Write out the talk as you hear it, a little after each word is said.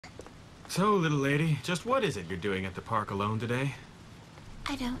So, little lady, just what is it you're doing at the park alone today?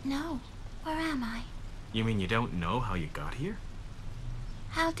 I don't know. Where am I? You mean you don't know how you got here?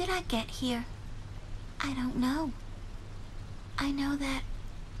 How did I get here? I don't know. I know that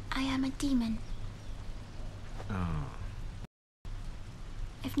I am a demon. Oh.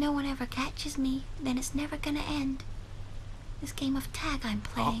 If no one ever catches me, then it's never gonna end. This game of tag I'm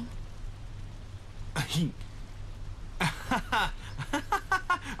playing.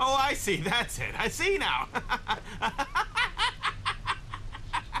 Oh, I see. That's it. I see now.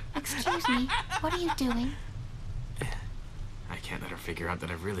 Excuse me, what are you doing? I can't let her figure out that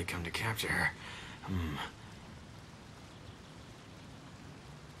I've really come to capture her.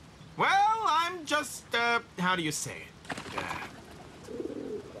 Well, I'm just, how do you say it?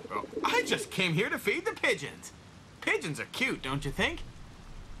 Well, I just came here to feed the pigeons. Pigeons are cute, don't you think?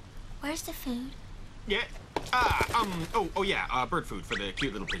 Where's the food? Yeah. Bird food for the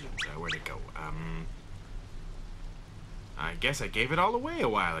cute little pigeons. Where'd it go? I guess I gave it all away a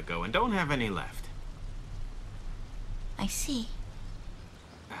while ago and don't have any left. I see.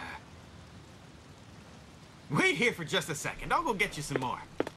 Wait here for just a second. I'll go get you some more.